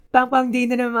Pang day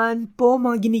na naman po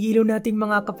mga ginigilaw nating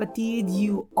mga kapatid.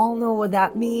 You all know what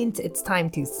that means. It's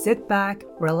time to sit back,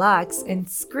 relax, and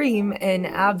scream in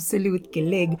absolute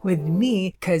kilig with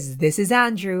me, cause this is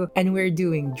Andrew, and we're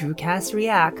doing Drewcast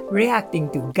React, reacting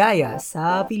to Gaia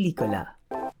sa pelikula.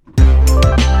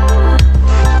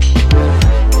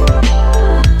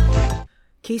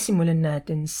 Okay, simulan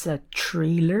natin sa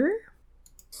trailer.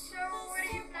 So, what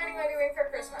are you planning on doing for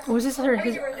Christmas? Was this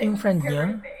yung friend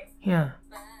niya? Yeah.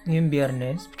 Ngayong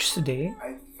Biyernes, which is today.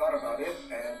 I thought about it,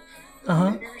 and Uh-huh.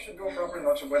 maybe we should go proper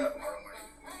Noche Buena tomorrow morning.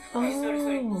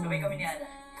 Sorry. Oh. Sabay kami ni Ana.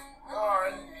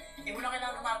 Darn. Hindi mo na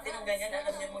kailangan umarte ng ganyan.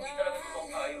 Alam niya mo hindi talaga totoong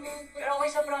tayo eh. Pero okay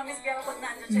siya, promise. Kaya kapag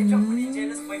nandun siya, joke mo ni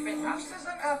jealous boyfriend. This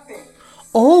isn't acting.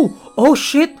 Oh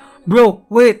shit! Bro,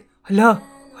 wait! Hala!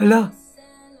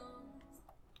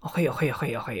 Okay.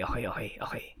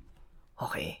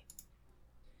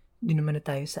 Hindi naman na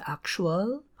tayo sa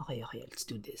actual. Okay, let's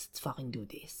do this. Let's fucking do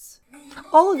this.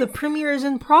 Oh, the premiere is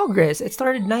in progress. It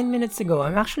started 9 minutes ago.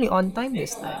 I'm actually on time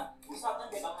this time.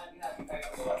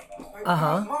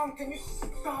 Uh-huh. Mom, can you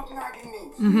stop nagging me?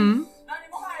 Mm-hmm. Nani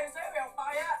mo kaya sa'yo, yung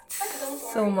kaya.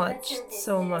 So much.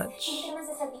 Hindi naman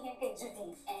sasabihin kay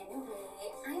Judy. Anyway,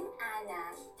 I'm Anna.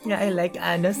 Yeah, I like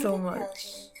Anna so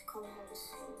much.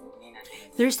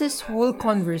 There's this whole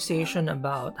conversation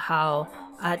about how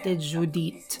Ate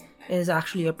Judith is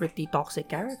actually a pretty toxic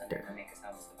character.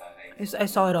 I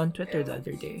saw it on Twitter the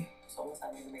other day. So, kung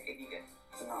saan nyo may kaibigan?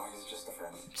 No, he's just a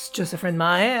friend. It's just a friend,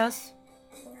 my ass.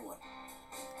 Only one.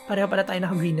 Pareho pala tayo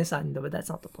naka-green na sando, but that's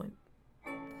not the point.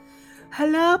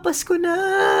 Hala, Pasko na!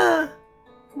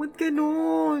 Ba't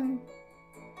ganun?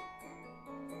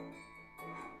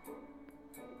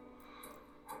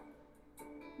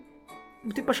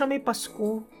 Buti pa siya may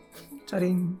Pasko.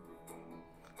 Charing.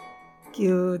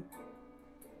 Cute.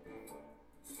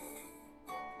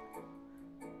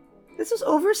 This was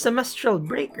over semestral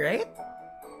break, right?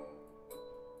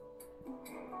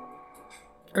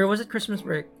 Or was it Christmas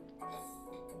break?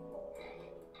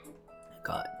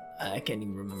 God, I can't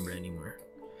even remember anymore.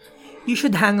 You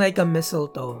should hang like a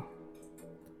mistletoe.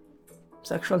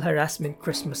 Sexual harassment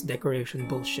Christmas decoration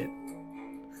bullshit.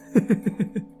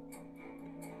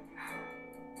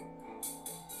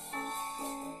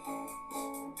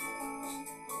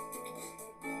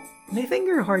 May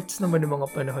finger hearts naman ng mga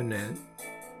panahon na yan.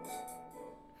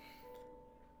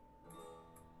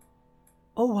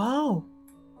 Oh wow!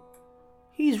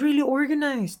 He's really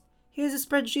organized. He has a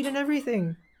spreadsheet and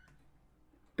everything.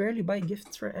 Barely buy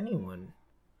gifts for anyone.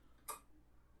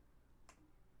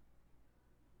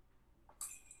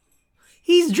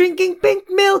 He's drinking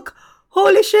pink milk!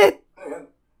 Holy shit!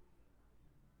 Ayan.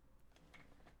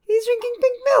 He's drinking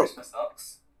pink milk! Christmas sucks.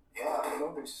 Yeah, I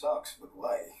know this sucks, but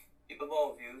why? Di ba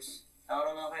ba obvious?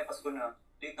 Nakaraw na kaya Pasko na.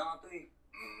 Late na nga to eh.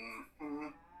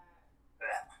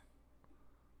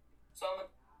 So,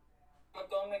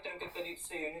 mag-comment trinket ka dito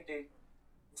sa unit eh.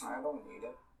 I don't need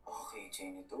it. Okay,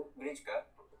 Jenny to. Bridge ka?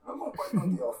 Ano mga part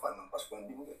ng di ako fan ng Pasko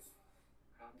hindi mo get?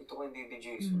 Dito kay Baby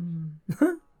Jason.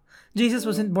 Jesus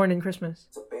wasn't born in Christmas.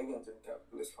 It's a pagan and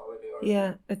capitalist holiday.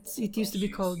 Yeah, it used to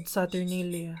be called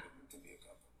Saturnalia. To be a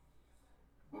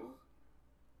couple.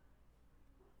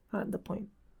 Not the point.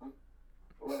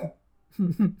 Wala.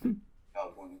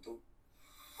 Kabo nito.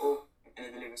 Oh,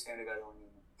 pinadeliver sa yung regalo ko niyo.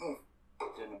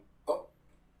 Diyan o. Oh,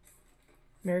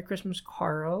 Merry Christmas,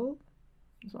 Carl.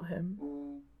 I saw him.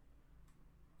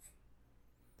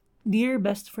 Dear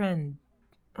best friend.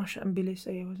 Oh shit, ang bilis.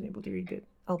 I wasn't able to read it.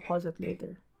 I'll pause it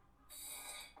later.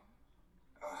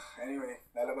 anyway,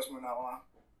 lalabas muna ako ha.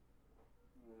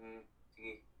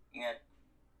 Sige, ingat.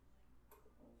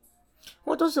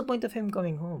 What was the point of him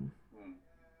coming home?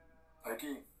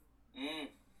 Arky, Mm.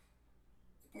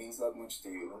 it means that much to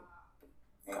you.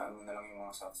 Hayaan mo na lang yung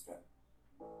mga socks dyan.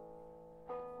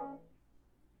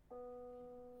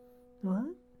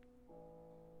 What?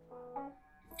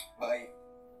 Bye.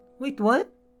 Wait, what?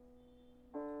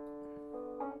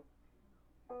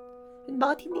 And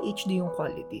bakit hindi HD yung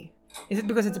quality? Is it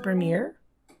because it's a premiere?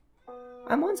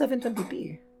 I'm on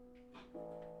 720p.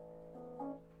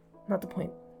 Not the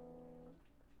point.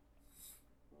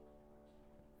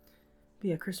 But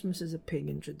yeah, Christmas is a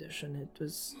pagan tradition. It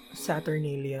was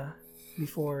Saturnalia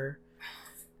before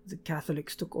the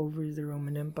Catholics took over the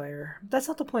Roman Empire. That's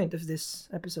not the point of this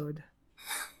episode.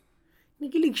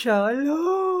 Nagilig siya.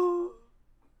 Hello!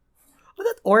 Oh,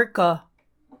 that orca.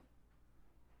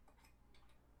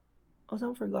 Oh,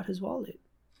 someone forgot his wallet.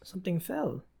 Something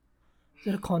fell. Is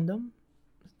it a condom?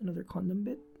 Another condom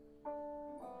bit?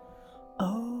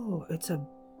 Oh, it's a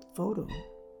photo.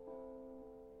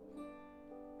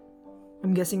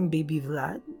 I'm guessing baby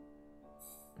Vlad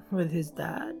with his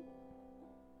dad.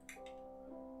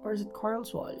 Or is it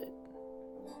Carl's wallet?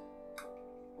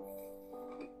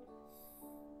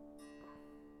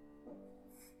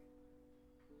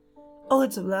 Oh,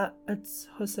 it's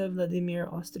Jose Vladimir,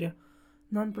 Austria.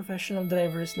 Non-professional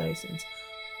driver's license.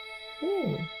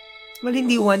 Oh. Well,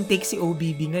 hindi one take si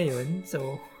OBB ngayon,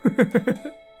 so...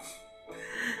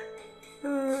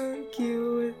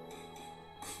 Cute.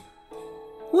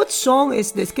 What song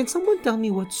is this? Can someone tell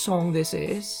me what song this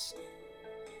is?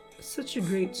 Such a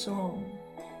great song.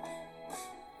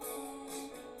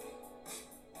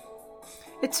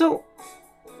 It's so...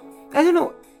 I don't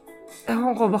know.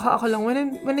 Ewan ko, baka ako lang.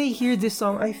 When I hear this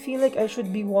song, I feel like I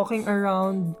should be walking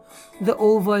around the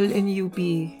Oval in UP.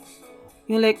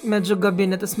 Yung like, medyo gabi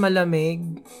na, tas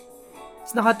malamig.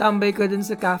 Tapos nakatambay ka dun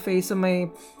sa cafe sa may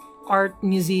art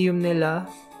museum nila.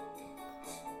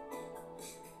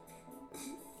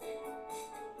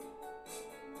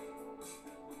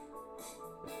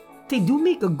 They do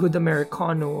make a good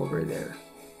Americano over there.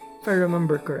 If I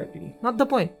remember correctly. Not the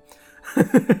point.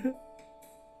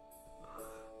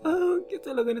 Cute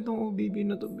talaga nitong OBB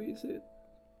na to, basic.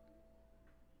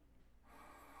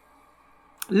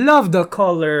 Love the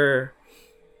color.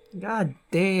 God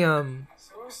damn.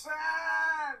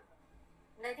 Susan!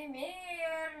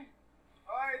 Vladimir!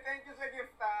 Oy, thank you sa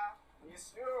gift,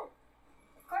 Miss you.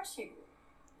 Of course you do.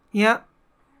 Yeah.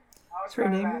 How's Her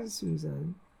name Thailand? is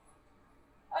Susan.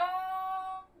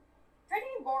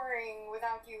 Pretty boring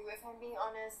without you, if I'm being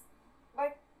honest.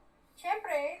 But,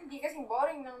 syempre, hindi kasing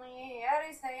boring nang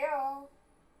nangyayari sa'yo.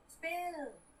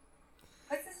 Spill!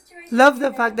 What's the situation? Love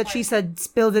the fact that she said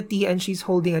spill the tea and she's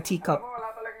holding a teacup. Alam mo,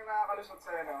 wala talagang nakakalusot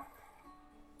sa'yo, no?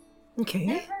 Okay.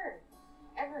 Never.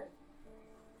 Ever.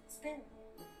 Spill.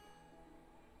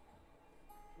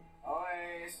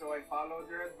 Okay, so I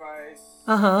followed your advice.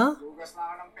 Uh-huh. Lugas na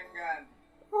ako ng pinggan.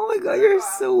 Oh my god, you're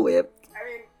so whipped. I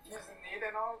mean, he's in need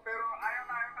and all, pero ayaw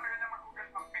talaga niya maghugas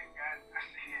ng pinggan.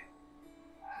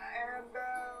 And,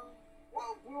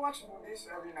 well, we watch movies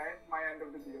every night, my end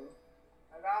of the deal.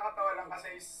 Nakakatawa lang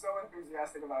kasi he's so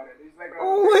enthusiastic about it. He's like,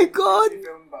 Oh my god.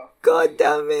 film buff. God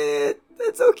damn it.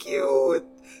 That's so cute.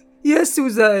 Yes,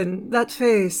 Susan. That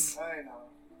face. I know.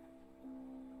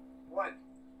 What?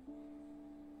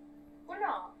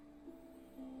 Wala.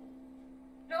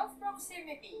 Law of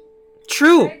proximity.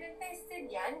 True. Tried and tested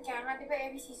yan. Kaya nga, di ba,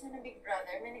 every season ng Big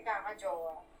Brother, may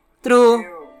nagkakajowa. True.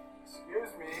 Ew.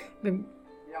 Excuse me.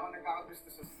 Hindi ako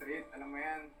nagkakagusto sa street. Alam mo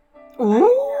yan. Ooh.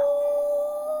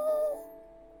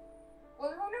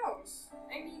 Well, who knows?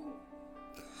 I mean,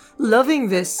 Loving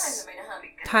time this na may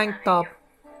nahamig ka tank sa top,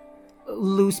 nanay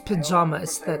loose pajama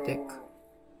aesthetic.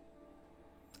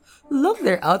 Love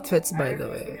their outfits, by the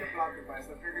way. Your plot device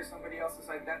that triggers somebody else's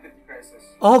identity crisis.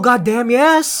 Oh, goddamn,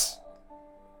 yes.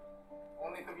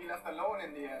 Only to be left alone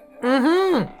in the end.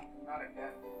 Mm-hmm. Not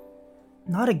again.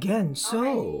 Not again, so.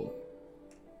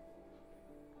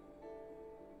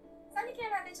 Sali kaya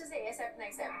natin siya sa ASF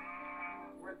next sem?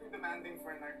 We're too demanding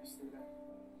for an art student.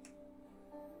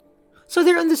 So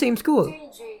they're in the same school.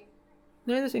 JJ.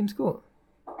 They're in the same school.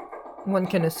 One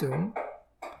can assume.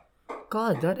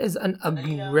 God, that is an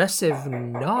aggressive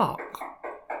knock.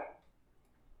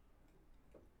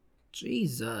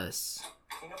 Jesus.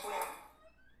 Sino po yan?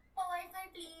 Wi-Fi,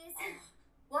 please.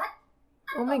 What?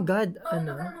 Oh my God, Bawal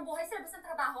ano? magkaroon ng buhay sa labas ng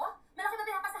trabaho? Malaki ba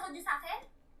pinapasahod niyo sa akin?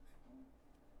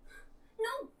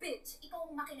 No, bitch. Ikaw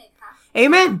ang makinig, ha?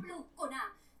 Amen! Upload ko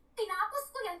na. Tinapos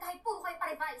ko yan kahit puro kayo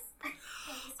pa-revise.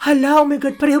 Hala, oh my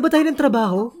God, pareho ba tayo ng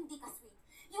trabaho? Hindi ka sweet.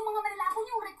 Yung mga malalabo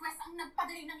niyong request ang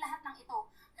nagpadali ng lahat ng ito.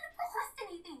 Ano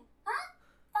procrastinating? Ha?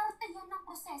 Parte yan ng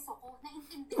proseso ko.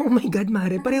 Naintindihan Oh my God,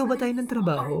 Mare, pareho ba tayo ng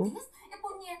trabaho? E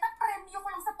punyeta, premyo ko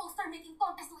lang sa poster making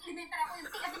contest ng elementary ako yung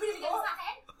ticket na binibigay mo sa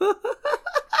akin?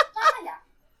 Mamaya,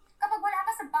 kapag wala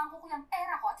pa sa bangko ko yung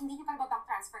pera ko at hindi niyo pa bank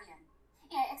transfer yan,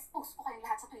 i-expose ko kayong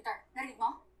lahat sa Twitter. Narinig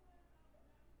mo?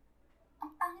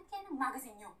 Ang pangit kaya ng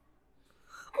magazine niyo.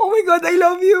 Oh my God, I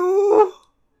love you!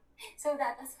 So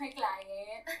that was my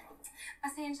client.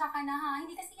 Pasensya ka na ha.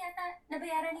 Hindi kasi yata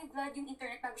nabayaran ni Vlad yung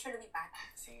internet bago siya lumipat.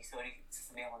 Sige, sorry.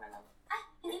 Sasabihin ko na lang. Ay,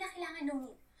 hindi na kailangan no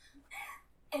need.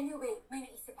 Anyway, may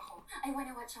naisip ako. I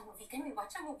wanna watch a movie. Can we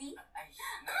watch a movie? Ay,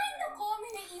 Ay, naku,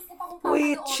 may naisip akong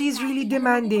Wait, papanoorin she's really natin.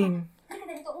 demanding. Halika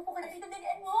na dito, upo ka na dito,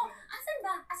 dalian mo. Asan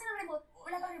ba? Asan ang remote?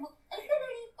 Wala bang remote? Halika na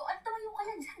dito. At tumayo ka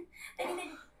lang dyan. Dali,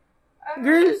 dali.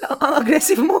 Girl, ang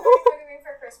aggressive mo. What are you doing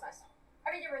for Christmas? I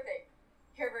mean, your birthday.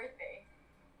 Your birthday.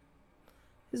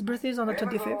 His birthday is on the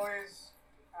Favorite 25th. always,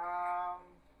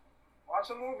 watch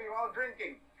a movie while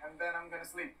drinking, and then I'm gonna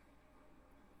sleep.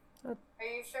 Are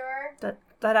you sure?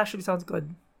 That actually sounds good.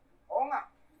 Oo nga.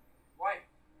 Why?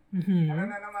 Ano Mm-hmm.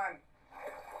 na naman?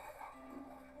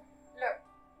 Look,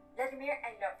 Vladimir Amir,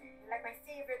 I love you. You're like my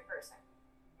favorite person.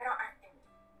 Pero acting.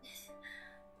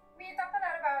 We talked a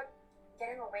lot about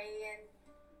getting away and,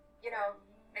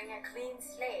 being a clean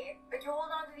slate, but you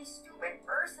hold on to these stupid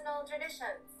personal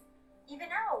traditions. Even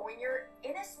now, when you're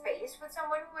in a space with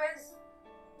someone who has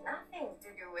nothing to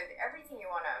do with everything you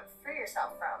want to free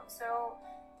yourself from. So,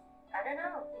 I don't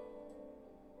know.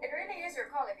 It really is your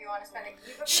call if you want to spend a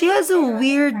eve of She your has a life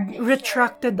weird practicing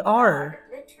retracted shit. R.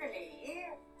 Literally.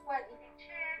 What? Eating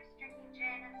chips, drinking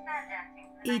gin, and sad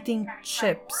dancing. Eating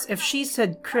chips. If she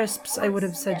said crisps, I would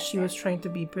have said she was trying to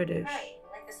be British. Right,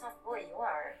 like the soft boy you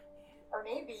are. Or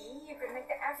maybe you could make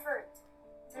the effort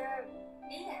to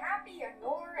be happy on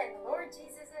your and the Lord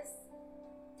Jesus'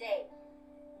 day.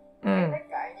 Like that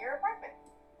guy in your apartment.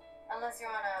 Unless you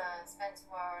wanna spend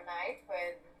tomorrow night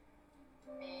with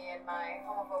me and my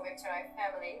homophobic Chennai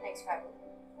family, thanks family.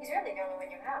 He's really the only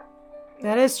one you have.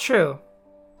 That is true.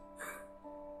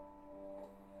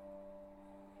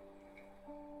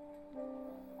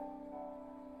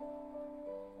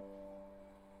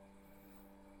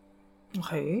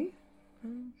 Okay.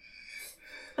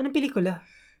 Anong pelikula?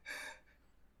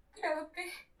 Grabe.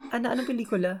 Anong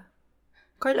pelikula?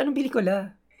 Carl, anong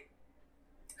pelikula?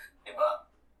 Diba?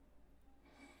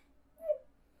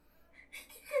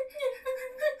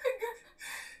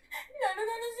 Lalo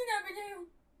na nung sinabi niya yung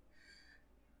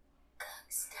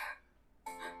gangster.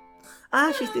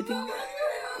 She's dating.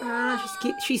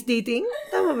 She's dating?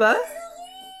 Tama ba?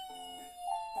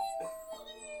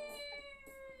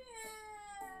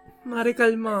 Mari,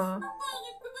 kalma.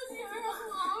 Bakit ko ba siya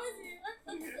nakuha siya?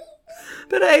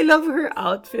 But I love her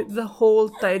outfit. The whole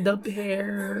tied up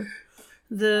hair.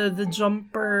 The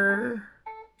jumper.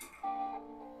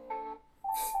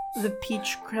 The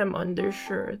peach creme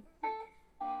undershirt.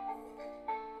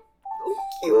 Oh,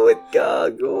 cute,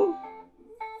 gago.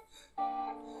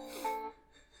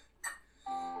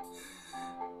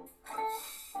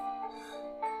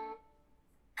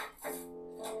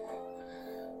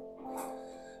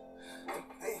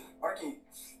 Hey, Marky.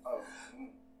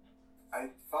 I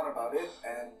thought about it,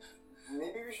 and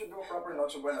maybe we should do a proper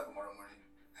Noche Buena tomorrow morning.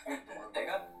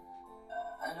 Teka,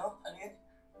 ano? Ano yun?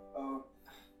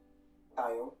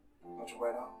 Tayo, Noche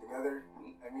Buena, together.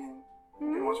 I mean,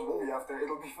 we can watch a movie after.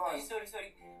 It'll be fun. Ay,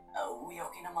 sorry. Uwi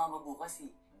ako kina mama bukas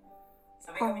eh.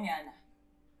 Sabay kami ni Ana.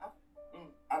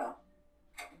 Ano?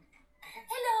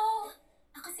 Hello!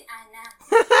 Ako si Ana.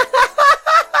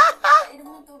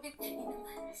 Inom ng tubig. Hindi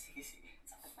naman. Sige.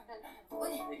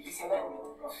 Uy, Gising na.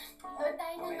 doon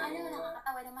tayo ng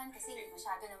nakakatawa naman kasi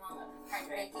masyado namang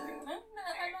heartbreaking.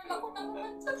 Naalala ko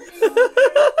naman sa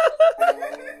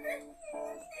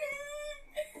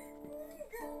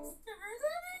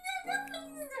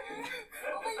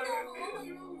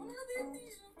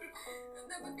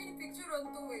dapat pinipicturean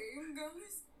to eh, yung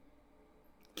guys.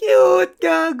 Cute,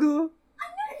 gago.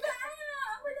 Ano ba?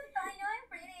 Ako lang tayo, I'm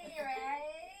pretty,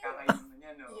 right? Kakainin mo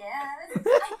niya, no? Yes.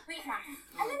 Ay, wait lang.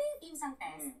 Alam mo yung team sang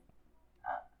test?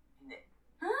 Hindi.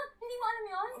 Ha? Hindi mo alam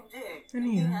yun? Hindi. Ano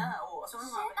Hindi yun? nga. Oo, asa mo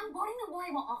Shit, nga. ang boring ng buhay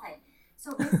mo. Okay.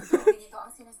 So, basically, ganito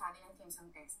ang sinasabi ng team sang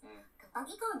test. Kapag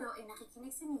ikaw daw ay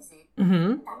nakikinig sa music,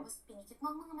 tapos pinikit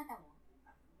mo ang mga mata mo,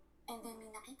 and then may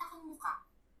nakita kang muka,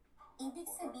 ibig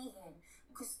sabihin,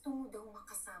 gusto mo daw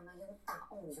makasama yung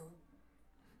taong yun.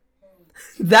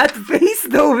 That face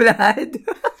though, Vlad.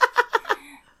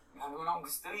 Ano mo lang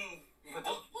gusto eh. Di ba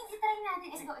to? Hindi, try natin.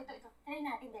 Ito. Try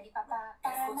natin, dali, para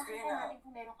Headphones ko makita yan, natin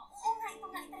kung meron ka. Oo nga, ito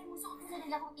nga, itry mo. Suot mo na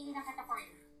lang kung pili ng kata for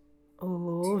you.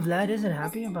 Oh, Vlad isn't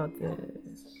happy about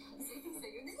this.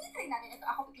 Sa'yo, dali, try natin. Ito,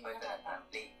 ako pipili ng kata.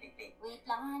 Play. Wait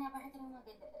lang, hanap ako ng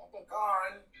maganda. Ito.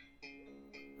 Carl,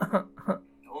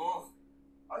 Oo.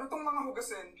 ano tong mga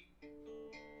hugasin?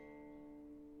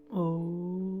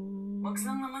 Oh. Mags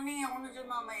lang naman eh. Ako na dyan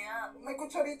mamaya. May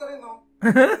kutsarita rin, no?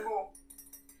 Ako.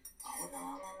 Ako na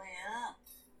nga mamaya.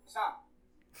 Isa.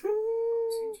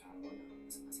 Pasensya mo na.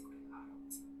 Kasi ko yung araw.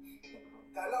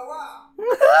 Dalawa.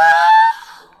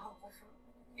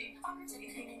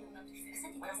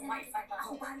 Walang wifi pa.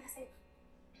 Ako bahala sa'yo.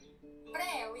 Pre,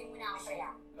 uwi mo na ako, pre.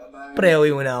 Bye-bye. Pre,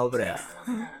 uwi mo na ako, pre.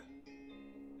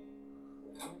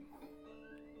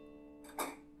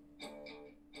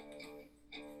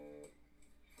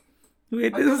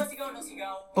 Wait, Ba't this ba is... sigaw ng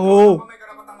sigaw? Oh. May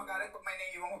karapatang magalit pag may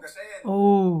naiiwang hugasin.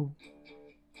 Oh.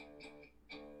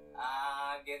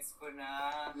 Gets ko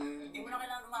na. Hindi mo na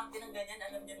kailangan umarte ng ganyan.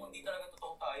 Alam niyan mo hindi talaga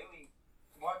totoo tayo eh.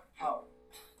 What? How?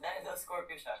 Dahil daw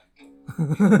Scorpio siya.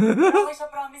 Pero okay siya,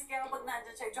 promise. Kaya kapag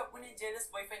nandyan siya, drop mo na yung jealous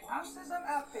boyfriend app. How's this an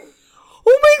acting?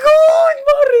 Oh my God!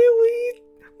 Mari, wait!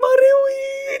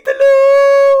 Hello!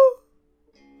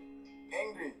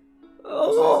 Angry. Oh.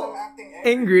 How's this an acting?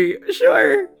 Angry.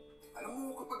 Sure. Alam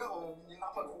mo, kapag ako, hindi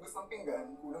nakapaghugas ng pinggan,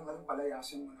 kulang na rin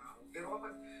palayasin mo na ako. Pero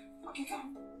kapag makita,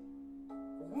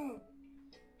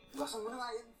 hugasan mo na nga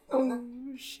yan. Oh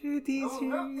shit, he's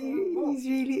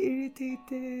really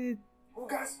irritated.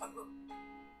 Hugas!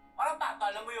 Parang tata,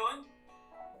 alam mo yun?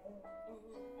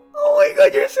 Oh my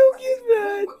god, you're so cute,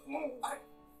 man.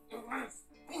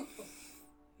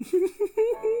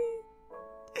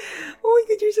 Oh my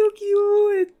god, you're so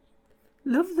cute.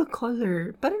 Love the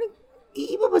color. Parang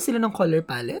iiba ba sila ng color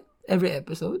palette every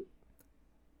episode?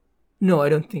 No, I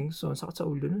don't think so. Sakit sa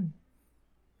ulo nun.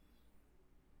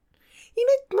 You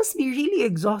know, it must be really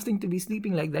exhausting to be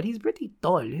sleeping like that. He's pretty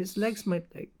tall. His legs might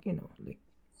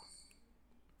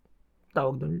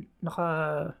tawag dun,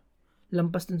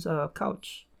 lampas dun sa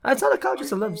couch. It's not a couch,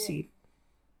 it's a love seat.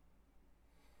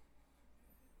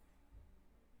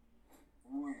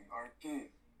 Uy,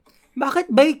 Arky. Bakit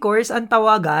by course ang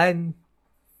tawagan?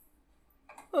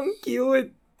 Ang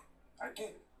cute.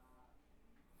 Arky.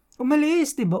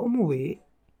 Umalis, diba? Umuwi.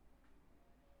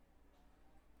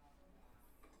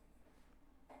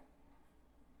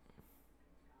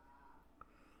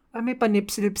 May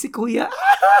panip-slip si kuya.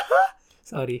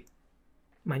 Sorry.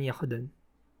 Mani ako dun.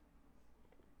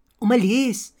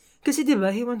 Umalis. Kasi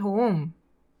diba, he went home.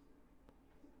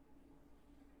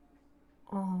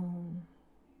 Oh.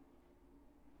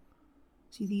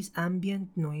 See these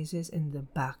ambient noises in the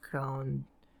background.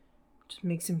 Just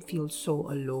makes him feel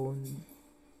so alone.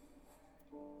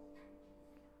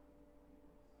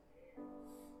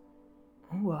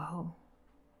 Oh, wow.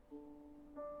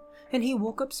 And he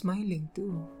woke up smiling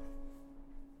too.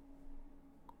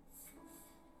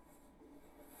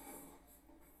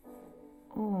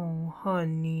 Oh,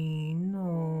 honey,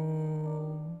 no.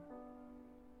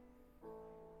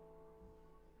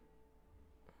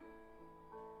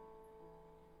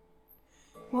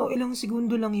 Wow, ilang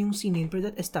segundo lang yung scene,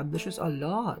 pero that establishes a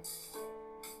lot.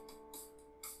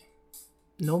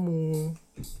 Nomu.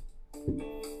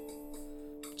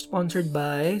 Sponsored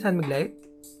by San Maglite.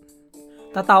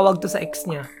 Tatawag to sa ex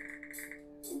niya.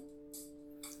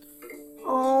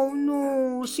 Oh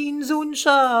no, scene zone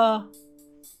siya.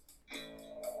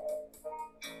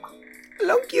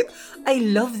 How cute. I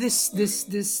love this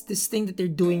thing that they're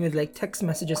doing with like text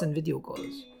messages and video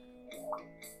calls.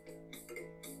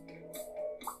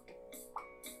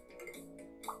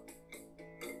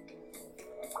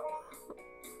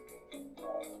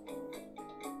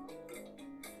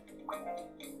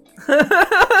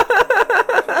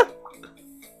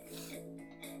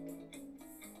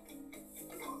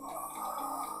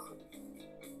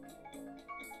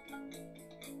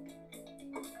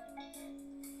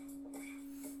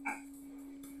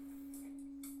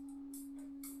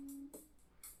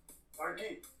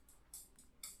 Arky.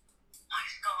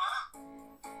 Ayos ka nga.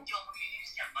 Hindi ako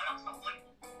maglilinis yan. Balak sa boy.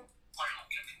 Kala mo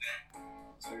cute ba yan?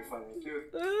 So you find me cute?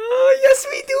 Yes,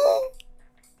 we do.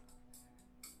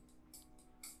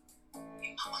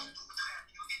 Ipapasundo ko tayo.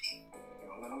 Cute eh.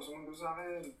 Ikaw na lang sumundo sa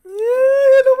akin.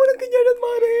 Ano mo ng ganyan,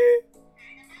 Mare?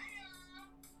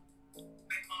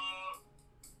 Pero...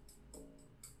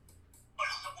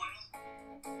 Balak sa boy.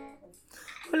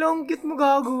 Wala, ang cute mo,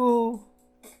 gago.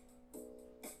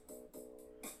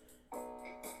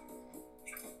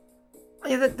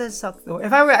 Yeah, that does suck though.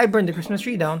 If I were, I'd burn the Christmas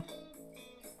tree down.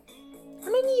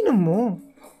 Ano iniinom mo?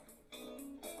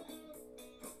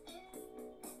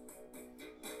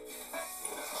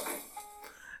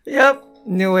 Yep,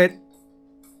 knew it.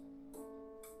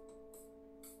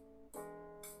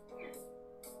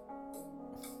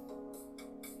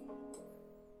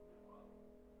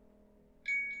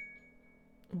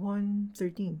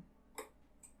 $1.13.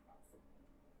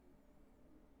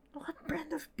 What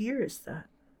brand of beer is that?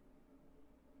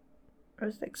 Or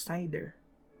it's like cider.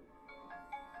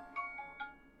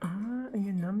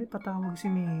 Ayun na, may patawag si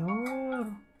Mayor.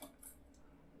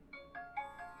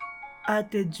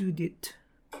 Ate Judith.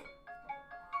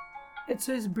 It's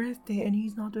his birthday and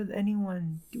he's not with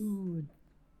anyone. Dude.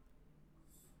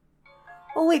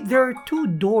 Oh wait, there are two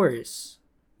doors.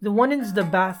 The one is the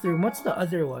bathroom. What's the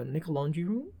other one? Like a laundry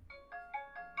room?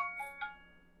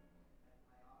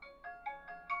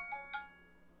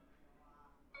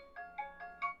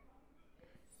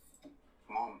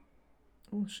 Mom.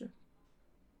 Oh shit.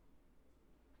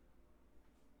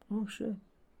 Oh shit.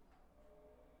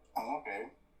 I'm okay.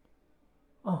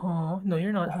 No,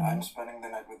 you're not, honey. I'm spending the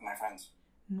night with my friends.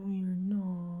 No, you're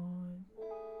not.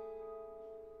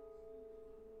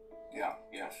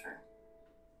 Yeah, sure.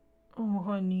 Oh,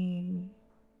 honey.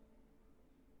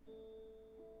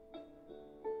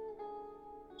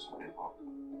 Sorry po.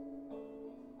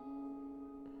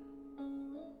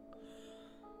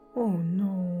 Oh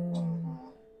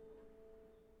no.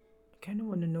 kind of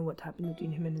want to know what happened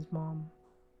between him and his mom.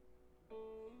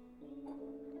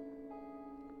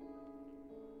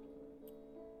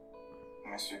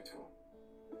 Miss you too.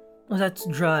 Oh, that's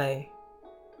dry.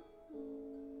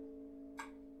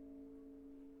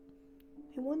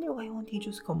 I wonder why won't he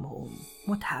just come home?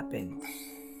 What happened?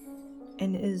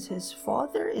 And is his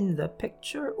father in the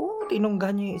picture? Oh,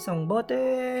 tinunggan niya yung isang bote.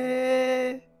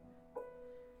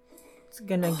 It's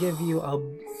gonna give you a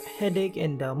headache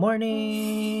in the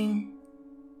morning.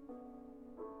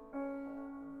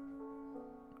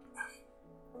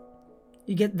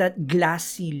 You get that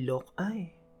glassy look.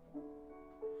 Ay.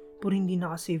 Pero hindi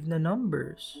nakasave na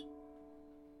numbers.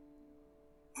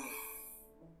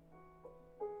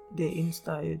 De-ins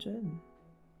tayo dyan.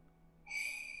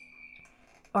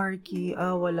 Arky,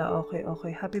 wala.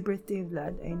 Okay. Happy birthday,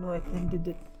 Vlad. I know it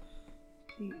ended it.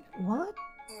 What?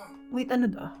 Wait,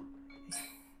 ano da?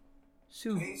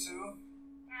 Sue. Hey, Sue.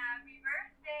 Happy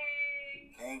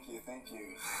birthday! Thank you.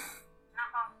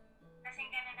 Nako, lasing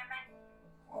ka na naman.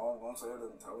 Oh, once I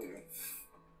didn't tell you.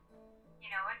 You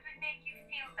know what would make you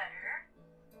feel better?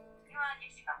 You want to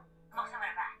ko? Buksan mo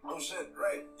na ba? Oh shit,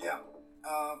 right, yeah.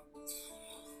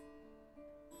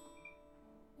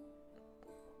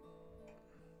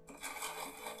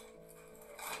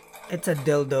 It's a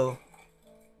dildo.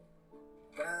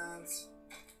 Pants.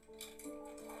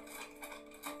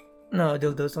 No,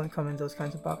 dildos don't come in those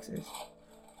kinds of boxes.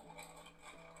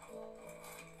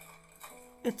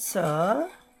 It's a...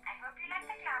 I hope you like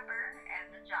the clapper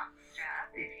and the jock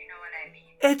strap, if you know what I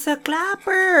mean. It's a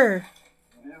clapper!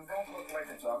 You don't look like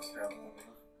a jockstrap to me.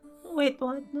 Wait,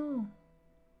 what? No.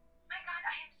 My God,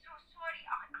 I am so sorry.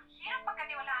 Ang hirap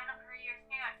pagkatiwalaan ng careers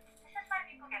ngayon. This is why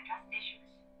people get trust issues.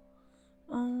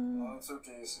 Oh, Oh, it's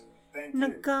okay, Sue. Thank you.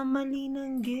 nagkamali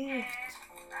ng gift. Yes,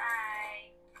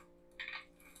 bye.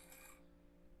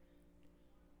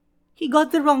 He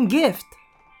got the wrong gift.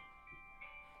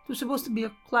 It was supposed to be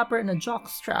a clapper and a jock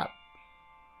strap.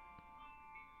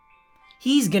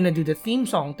 He's gonna do the theme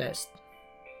song test.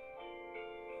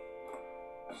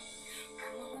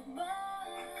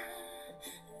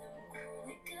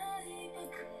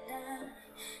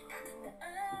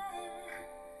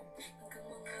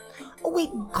 Oh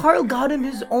wait, Carl got him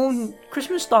his own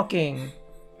Christmas stocking.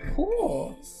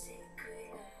 Cool.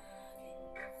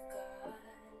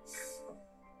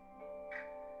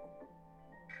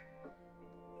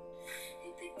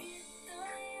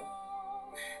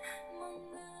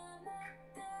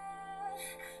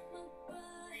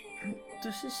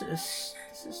 This is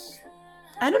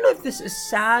I don't know if this is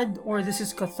sad or this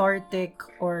is cathartic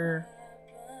or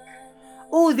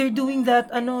they're doing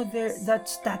that that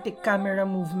static camera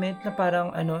movement na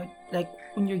parang like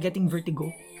when you're getting vertigo.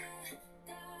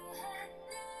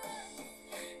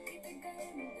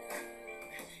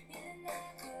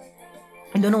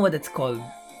 I don't know what it's called.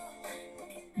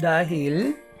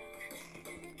 Dahil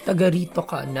taga rito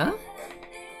ka na?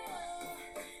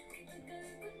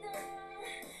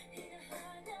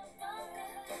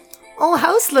 Oh,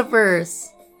 house slippers!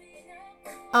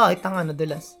 Oh, ito nga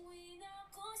nadulas.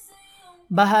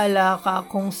 Bahala ka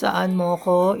kung saan mo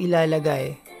ko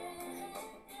ilalagay.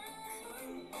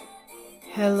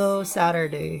 Hello,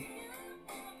 Saturday.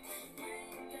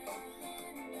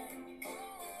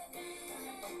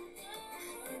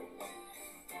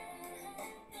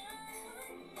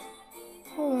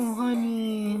 Oh,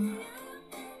 honey.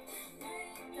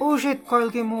 Oh, shit.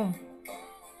 Carl came home.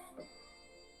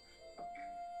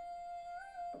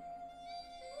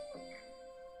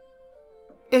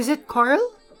 Is it Carl?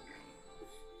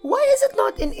 Why is it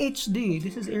not in HD?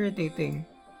 This is irritating.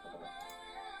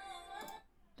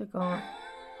 Teka.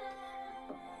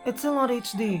 It's still not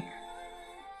HD.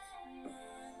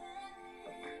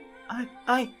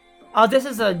 Oh, this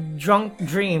is a drunk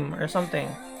dream or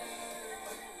something.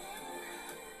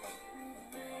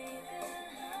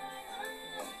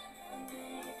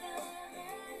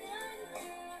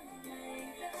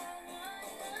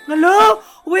 Hello?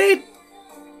 Wait!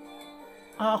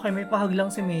 Okay, may pahag lang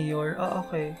si Mayor.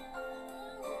 Okay.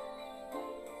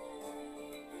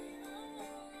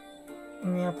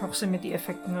 May proximity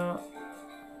effect na.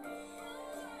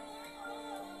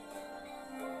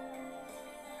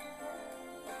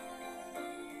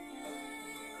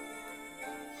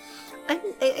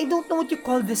 I don't know what you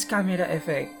call this camera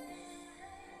effect.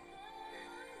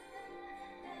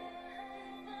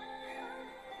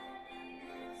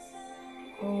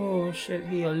 Oh shit,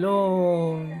 he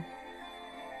alone.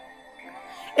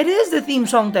 It is the theme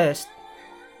song test.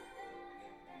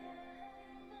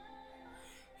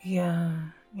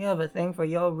 Yeah, you have a thing for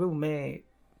your roommate.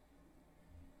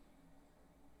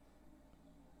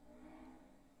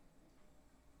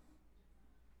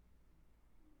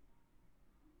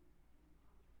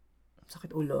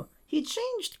 sakit ulo. He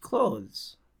changed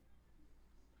clothes.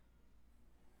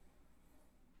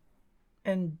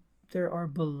 And there are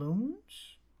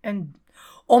balloons? And,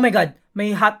 oh my God!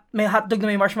 May hotdog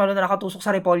na may marshmallow na nakatusok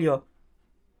sa repolyo.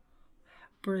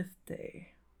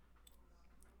 Birthday.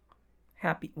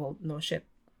 Happy, well, no shit.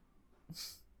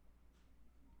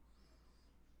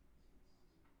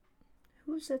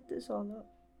 Who set this all up?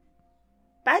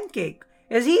 Pancake!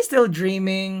 Is he still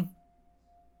dreaming?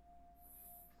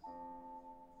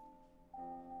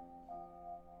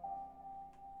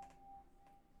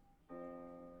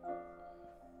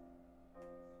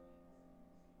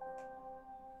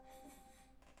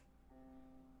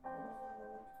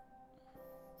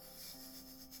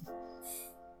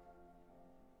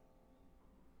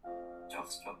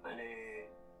 Jokes pala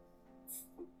eh.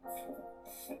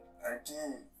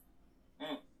 Archie.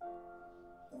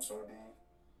 I'm sorry.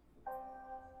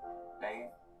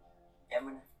 Like, kaya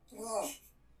mo na. No.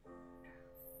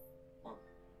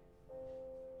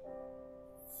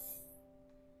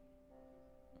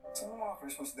 Saan ang mga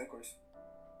Christmas decors?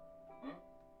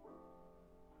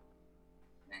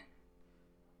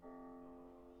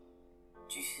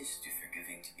 Jesus is too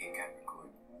forgiving to be a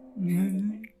Capricorn.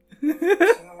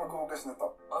 Sino maghugas na to?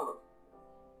 Oh.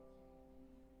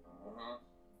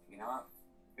 Sige na nga.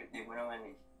 Birthday mo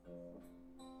naman eh.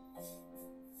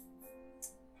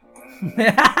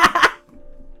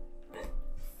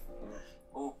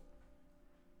 Oh.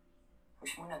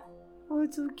 Wish mo na. Oh,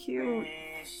 it's so cute.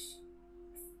 Wish.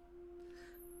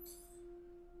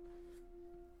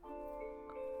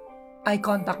 Eye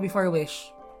contact before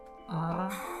wish.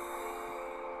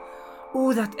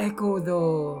 Oh, that echo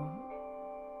though.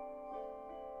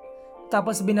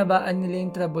 Tapos binabaan nila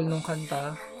yung treble nung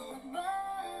kanta.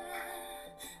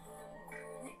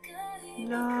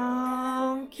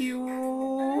 Lang,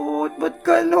 cute. Ba't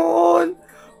ganon?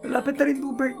 Malapit na rin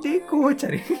po birthday ko.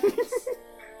 Charing.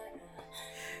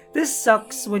 This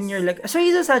sucks when you're like, so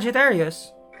he's a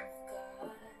Sagittarius.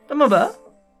 Tama ba?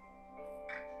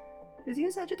 Is he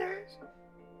a Sagittarius?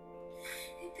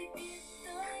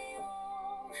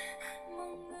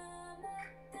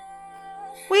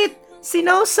 Wait,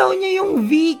 sinawsaw niya yung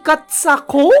V-cut sa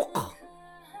Coke?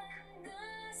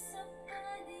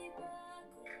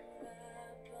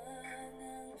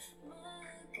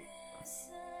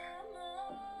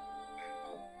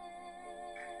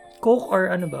 Coke or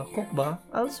ano ba? Coke ba?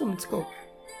 I'll assume it's Coke.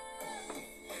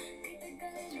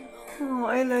 Oh,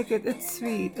 I like it. It's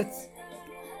sweet. It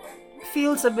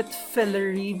feels a bit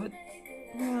fillery, but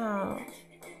yeah.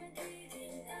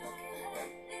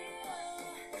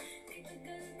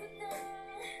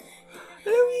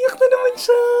 Ay, umiyak na naman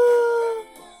siya.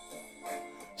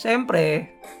 Siyempre.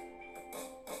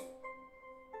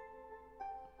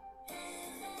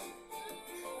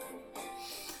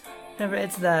 Remember,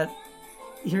 it's that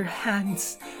your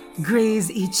hands graze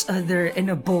each other in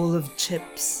a bowl of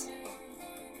chips.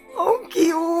 Oh,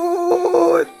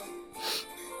 cute!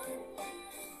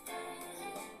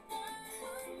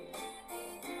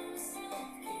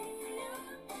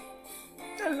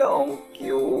 Hello,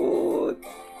 cute!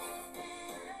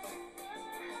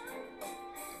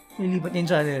 Nilipat niya yung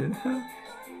channel.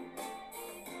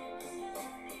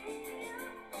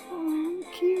 Oh,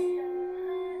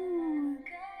 cute!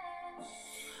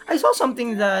 I saw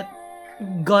something that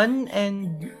Gun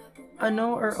and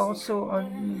are also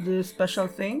on the special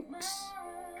things.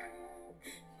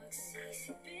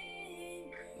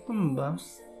 Ba?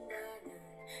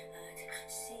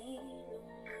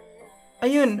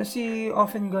 Ayun, si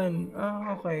Off and Gun.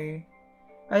 Okay.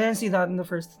 I didn't see that in the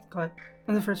first cut.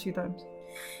 In the first few times.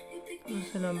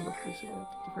 What's the number for to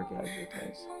forget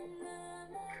advertise?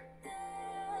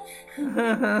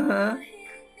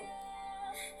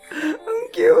 Ang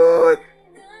cute!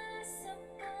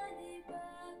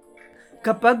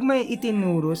 Kapag may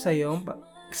itinuro sa'yo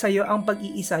ang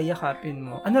pag-iisa, yakapin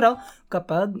mo. Ano raw?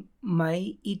 Kapag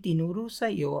may itinuro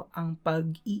sa'yo ang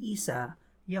pag-iisa,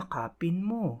 yakapin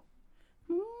mo.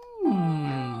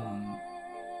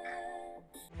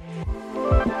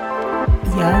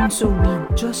 Yan, so we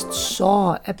just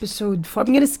saw episode 4.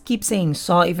 I'm gonna keep saying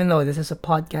saw, even though this is a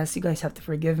podcast. You guys have to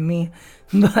forgive me.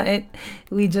 But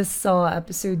we just saw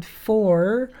episode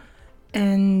 4,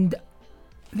 and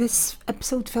this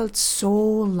episode felt so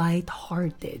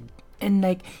lighthearted. And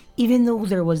like, even though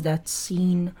there was that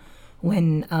scene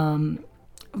when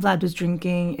Vlad was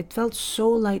drinking, it felt so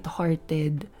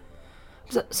lighthearted.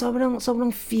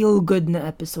 Sobrang feel good na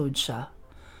episode siya.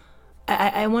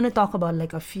 I want to talk about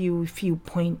like a few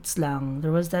points lang.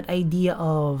 There was that idea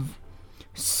of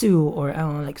Sue, or I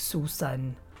don't know, like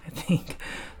Susan. I think.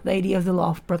 The idea of the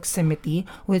law of proximity,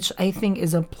 which I think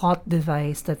is a plot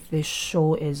device that this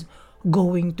show is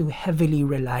going to heavily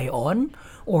rely on,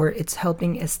 or it's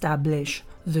helping establish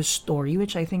the story,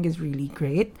 which I think is really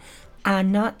great.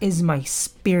 Anna is my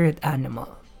spirit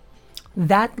animal.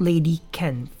 That lady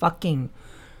can fucking...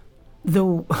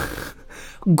 Though,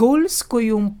 goals ko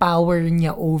yung power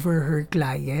niya over her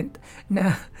client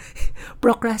na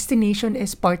procrastination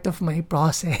is part of my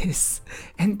process.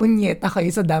 And punyeta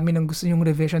kayo sa dami ng gusto yung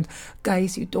revisions.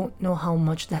 Guys, you don't know how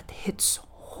much that hits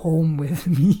home with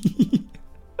me.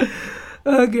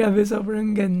 Oh, grabe,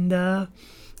 sobrang ganda.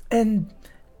 And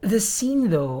the scene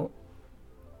though,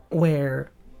 where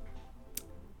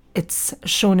it's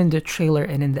shown in the trailer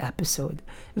and in the episode,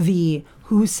 the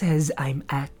who says I'm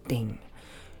acting,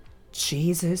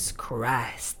 Jesus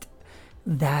Christ,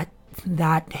 that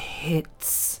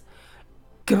hits.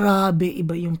 Grabe,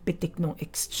 iba yung pitik ng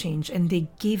exchange, and they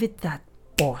gave it that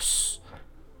pause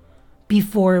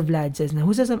before Vlad says na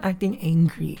who says I'm acting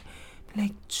angry.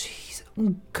 Like, jeez,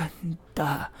 ang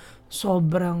ganda.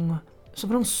 Sobrang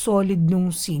solid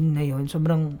nung scene na yun.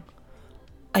 Sobrang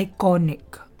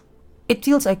iconic. It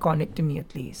feels iconic to me,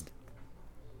 at least.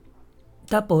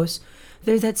 Tapos,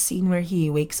 there's that scene where he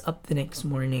wakes up the next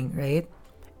morning, right?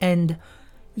 And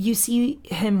you see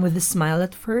him with a smile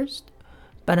at first.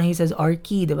 Parang he says,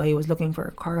 Arky, diba? He was looking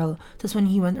for Carl. Tapos when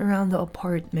he went around the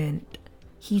apartment,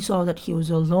 he saw that he was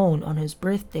alone on his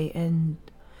birthday, and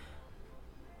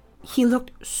he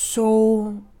looked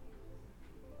so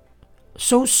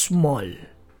small.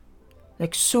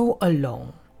 Like, so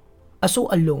alone. So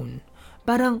alone.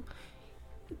 Parang,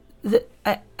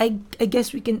 I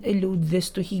guess we can allude this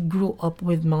to he grew up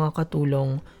with mga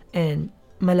katulong and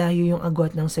malayo yung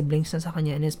agwat ng siblings na sa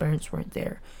kanya and his parents weren't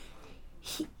there.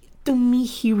 To me,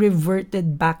 he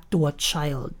reverted back to a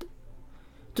child.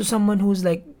 To someone who's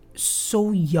like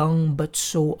so young but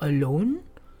so alone.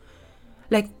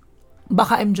 Like,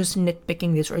 baka I'm just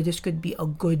nitpicking this, or this could be a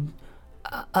good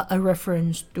a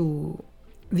reference to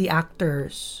the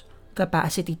actor's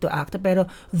capacity to act, pero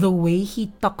the way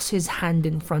he tucks his hand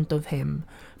in front of him,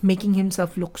 making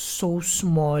himself look so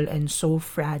small and so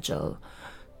fragile.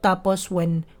 Tapos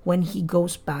when he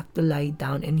goes back to lie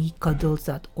down and he cuddles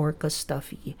that orca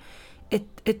stuffy,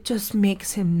 it just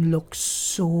makes him look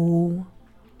so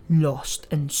lost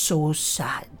and so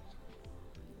sad.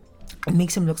 It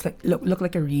makes him look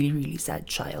like a really, really sad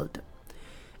child.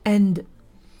 And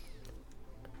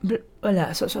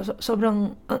wala, so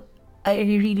sobrang I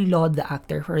really laud the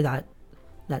actor for that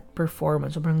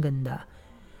performance. Sobrang ganda.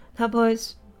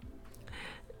 Tapos,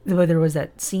 there was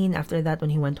that scene after that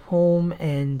when he went home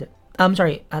and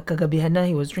kagabihan na,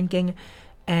 he was drinking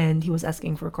and he was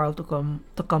asking for Carl to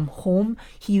come home.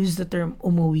 He used the term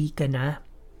umuwi ka na.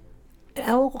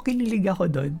 Ewan ko, kinilig ako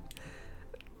doon.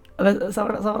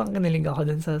 Sobrang kinilig ako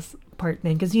doon sa part na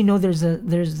yun, because you know there's a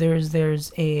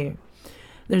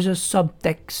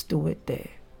subtext to it eh.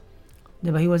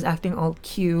 Diba? He was acting all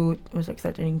cute. He was like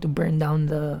threatening to burn down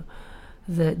the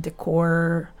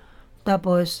decor.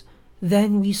 Tapos,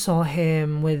 then we saw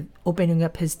him with opening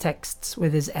up his texts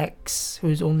with his ex,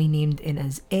 who's only named in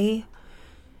as A.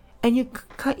 And you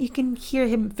can hear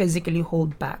him physically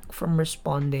hold back from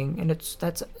responding, and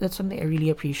that's something I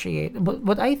really appreciate. But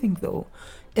what I think though,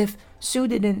 if Sue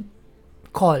didn't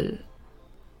call,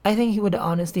 I think he would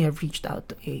honestly have reached out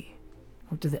to A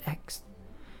or to the ex,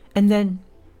 and then.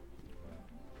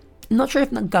 I'm not sure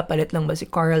if nagkapalit lang ba si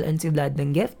Carl and si Vlad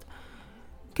ng gift.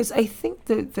 Because I think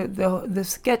the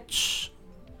sketch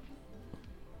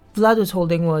Vlad was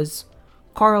holding was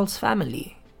Carl's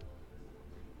family.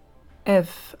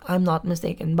 If I'm not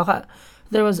mistaken. Baka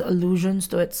there was allusions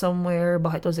to it somewhere.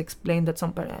 Baka it was explained at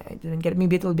some point. I didn't get it.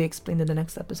 Maybe it will be explained in the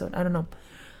next episode. I don't know.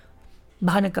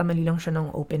 Baka nagkamali lang siya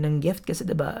ng open ng gift. Kasi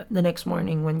diba, the next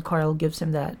morning when Carl gives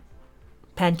him that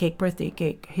pancake birthday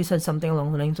cake, he said something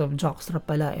along the lines of jockstrap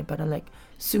pala eh, para like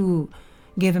Sue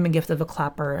gave him a gift of a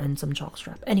clapper and some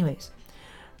jockstrap. Anyways,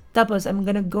 tapos I'm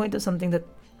gonna go into something that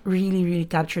really, really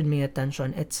captured my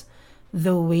attention. It's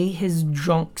the way his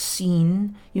drunk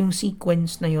scene, yung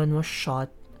sequence na yun was shot.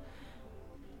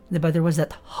 Diba, there was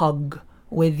that hug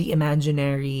with the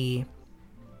imaginary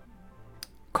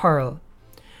Carl,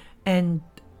 and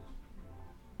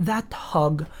that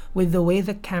hug with the way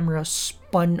the camera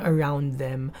spun around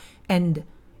them, and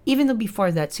even though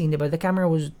before that scene, diba, the camera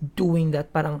was doing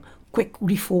that parang quick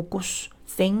refocus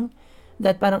thing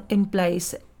that parang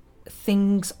implies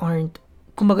things aren't,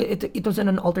 kumbaga, it was in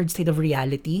an altered state of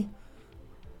reality.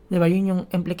 Diba, yun yung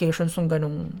implications ng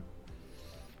ganong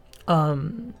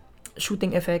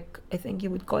shooting effect, I think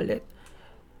you would call it.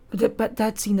 But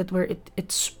that scene that where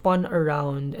it spun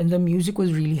around and the music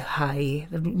was really high,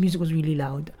 the music was really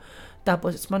loud.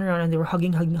 Tapos it spun around and they were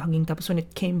hugging. Tapos when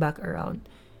it came back around,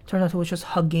 turned out it was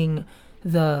just hugging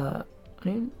the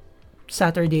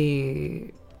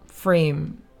Saturday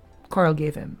frame Carl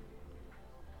gave him.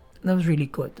 That was really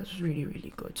good. That was really,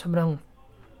 really good. Sobrang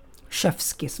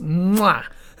chef's kiss. Mwah!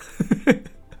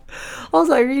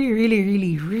 Also, I really, really,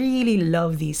 really, really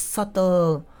love these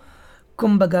subtle,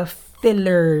 kumbaga,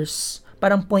 fillers,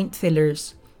 parang point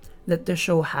fillers that the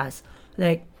show has.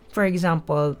 Like, for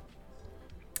example,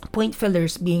 point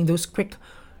fillers being those quick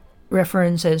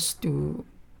references to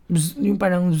yung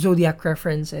parang zodiac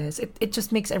references. It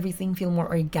just makes everything feel more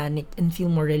organic and feel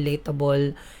more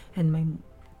relatable. And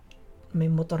may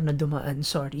motor na dumaan,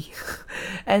 sorry.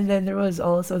 And then there was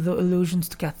also the allusions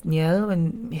to Kathniel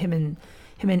when him and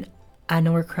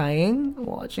Anna were crying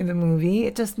watching the movie.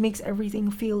 It just makes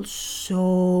everything feel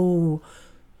so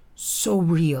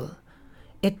real.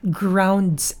 It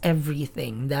grounds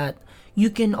everything that you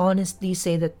can honestly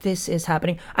say that this is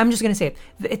happening. I'm just gonna say it.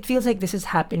 It feels like this is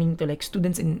happening to like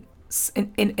students in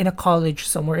a college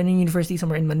somewhere, in a university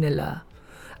somewhere in Manila.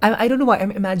 I don't know why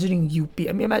I'm imagining UP.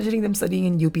 I'm imagining them studying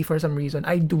in UP for some reason.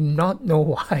 I do not know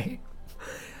why.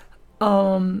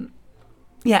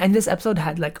 Yeah, and this episode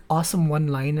had like awesome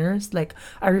one-liners. Like,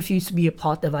 I refuse to be a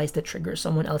plot device that triggers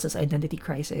someone else's identity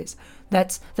crisis.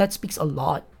 That speaks a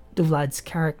lot to Vlad's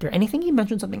character. And I think he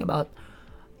mentioned something about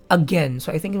again.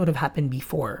 So I think it would have happened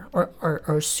before,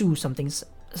 or Sue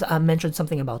mentioned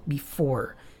something about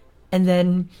before. And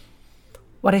then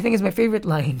what I think is my favorite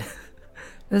line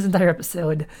this entire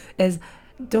episode is,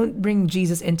 don't bring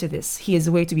Jesus into this. He is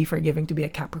way to be forgiving to be a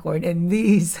Capricorn. And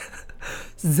these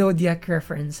zodiac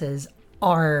references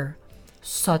are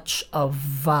such a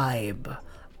vibe.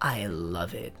 I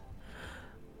love it.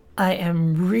 I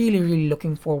am really, really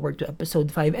looking forward to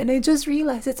episode 5. And I just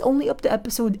realized it's only up to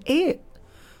episode 8.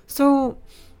 So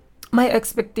my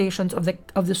expectations of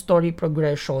the story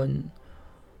progression,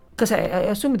 because I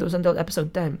assumed it was until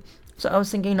episode 10. So I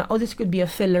was thinking, this could be a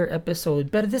filler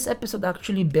episode. But this episode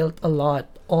actually built a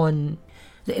lot on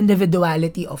the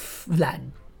individuality of Vlad.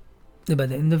 Diba?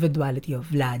 The individuality of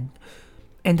Vlad.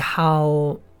 And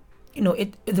how,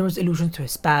 there was allusions to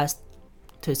his past,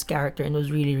 to his character. And it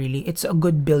was really, really, it's a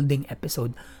good building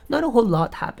episode. Not a whole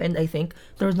lot happened, I think.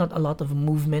 There was not a lot of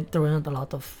movement. There was not a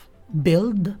lot of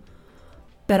build.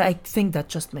 But I think that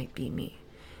just might be me.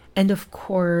 And of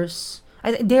course,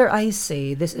 dare I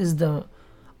say, this is the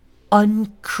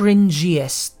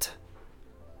uncringiest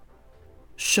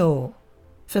show,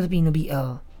 Filipino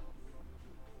BL,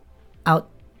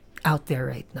 out there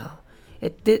right now.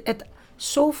 It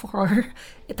so far,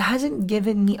 it hasn't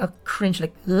given me a cringe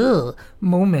like ugh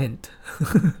moment.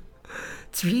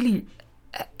 It's really,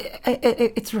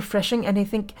 it's refreshing, and I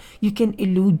think you can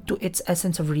allude to its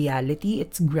essence of reality,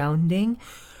 its grounding.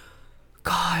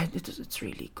 God, it's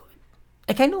really good.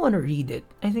 I kind of want to read it.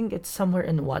 I think it's somewhere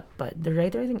in Wattpad. The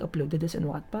writer, I think, uploaded this in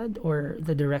Wattpad, or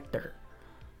the director.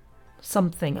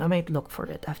 Something. I might look for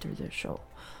it after the show.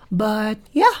 But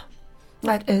yeah,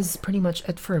 that is pretty much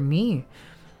it for me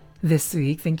this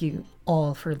week. Thank you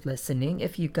all for listening.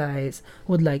 If you guys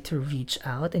would like to reach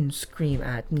out and scream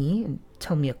at me and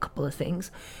tell me a couple of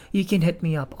things, you can hit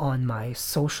me up on my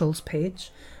socials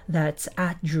page. That's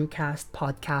at Drewcast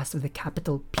Podcast with a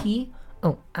capital P.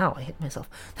 Oh, ow, I hit myself.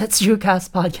 That's Drewcast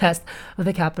Podcast with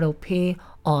a capital P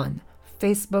on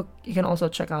Facebook. You can also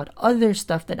check out other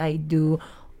stuff that I do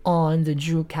on the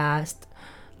Drewcast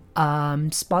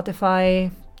Spotify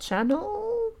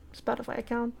channel, Spotify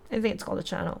account. I think it's called a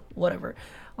channel, whatever.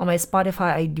 On my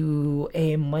Spotify, I do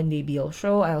a Monday BL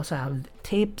show. I also have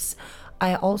tapes.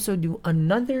 I also do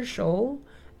another show,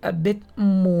 a bit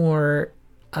more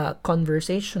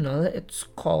conversational. It's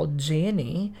called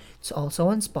JNA. It's also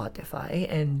on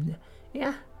Spotify, and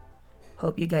yeah,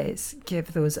 hope you guys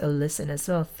give those a listen as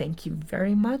well. Thank you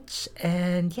very much,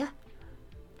 and yeah,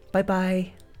 bye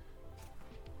bye.